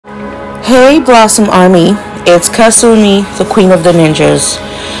Hey Blossom Army, it's Kasumi, the Queen of the Ninjas,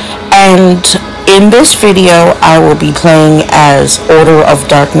 and in this video I will be playing as Order of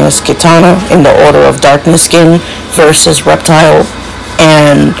Darkness Kitana in the Order of Darkness skin versus Reptile,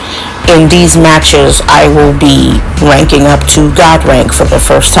 and in these matches I will be ranking up to God rank for the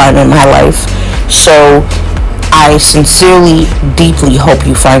first time in my life. So I sincerely, deeply hope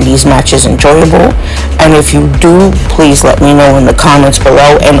you find these matches enjoyable, and if you do, please let me know in the comments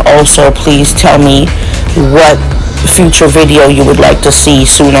below, and also please tell me what future video you would like to see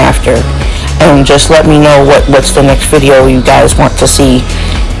soon after, and just let me know what's the next video you guys want to see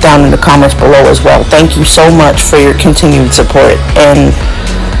down in the comments below as well. Thank you so much for your continued support, and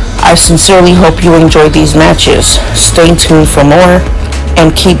I sincerely hope you enjoyed these matches. Stay tuned for more,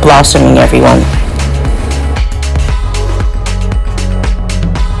 and keep blossoming, everyone.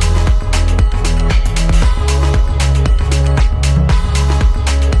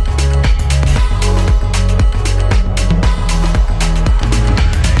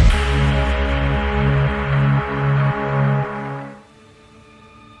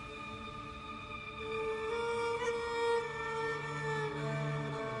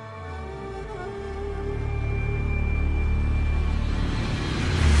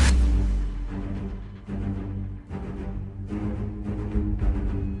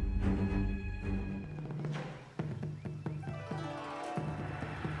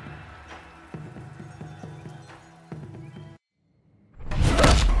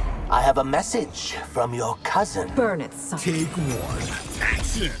 I have a message from your cousin. Burn it, son. Take one.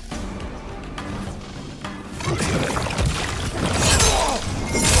 Action!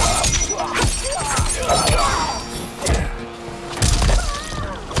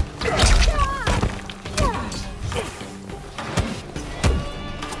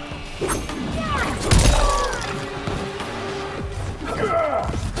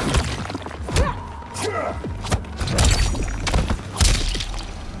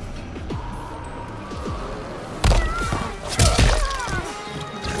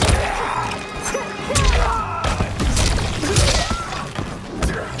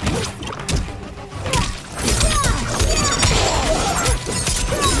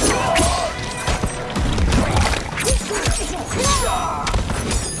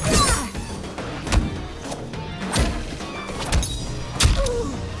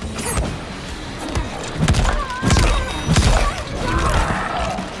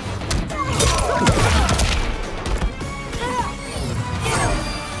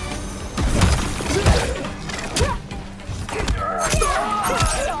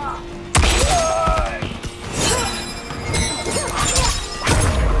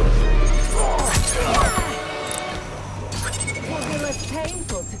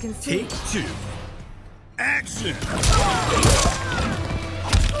 Take two. Action!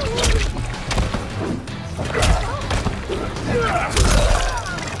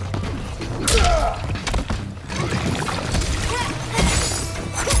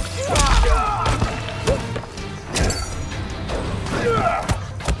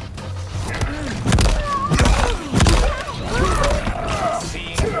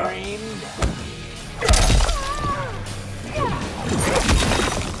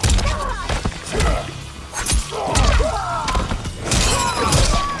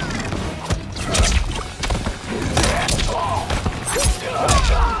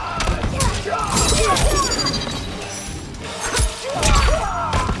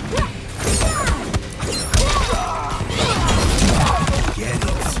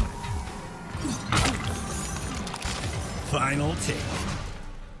 Final take.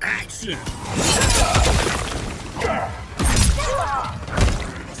 Action!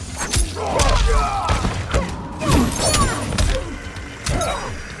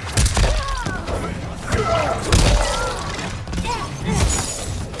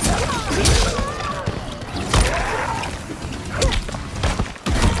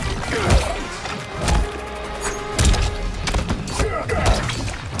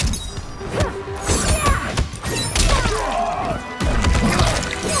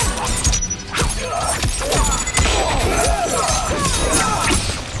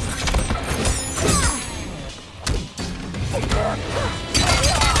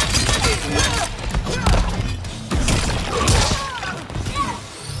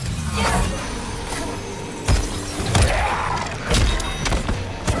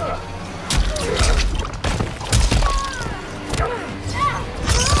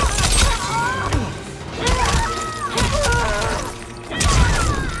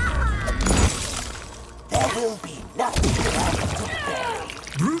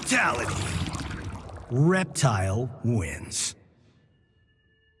 Reptile wins.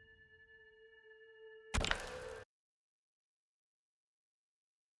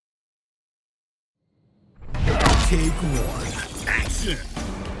 Take one. Action!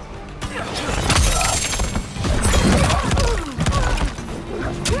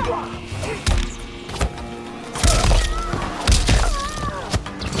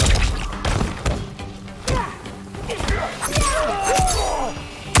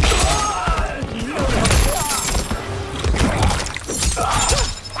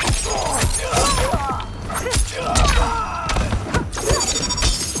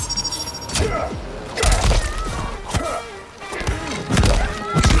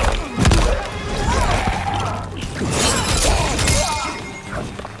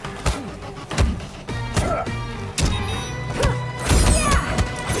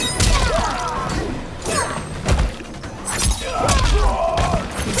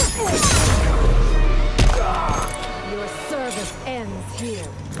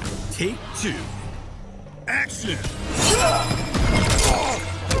 Take two. Action!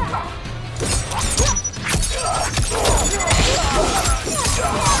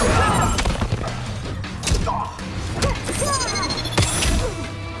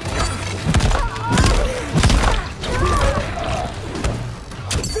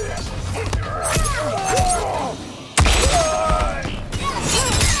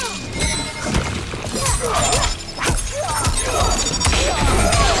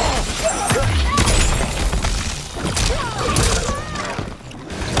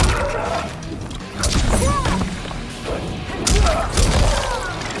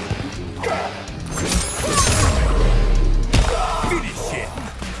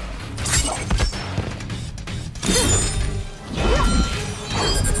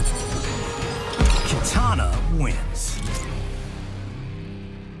 Kitana wins.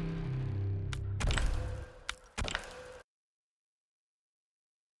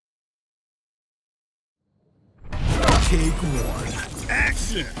 Take one.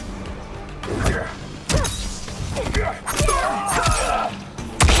 Action!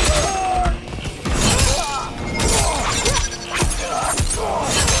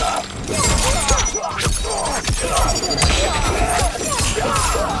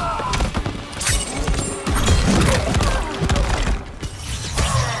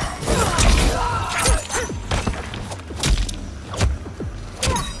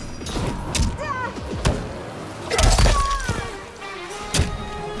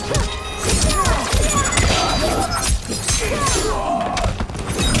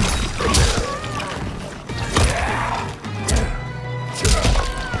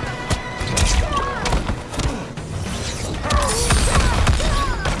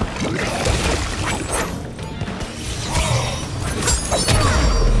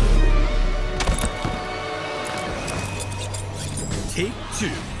 Take two.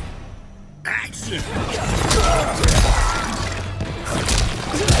 Action!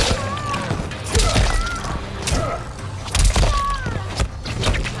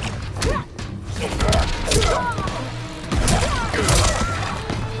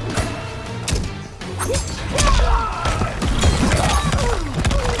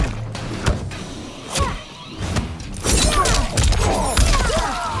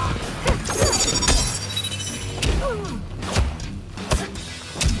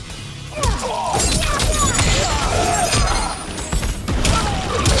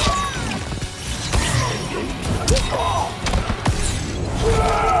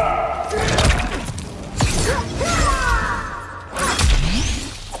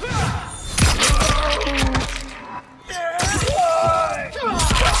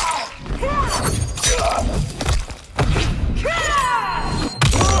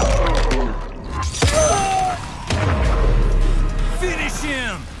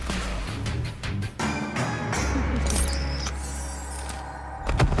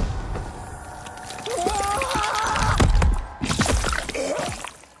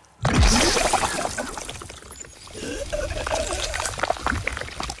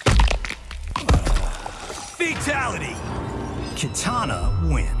 Fatality! Kitana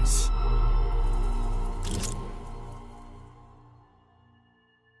wins.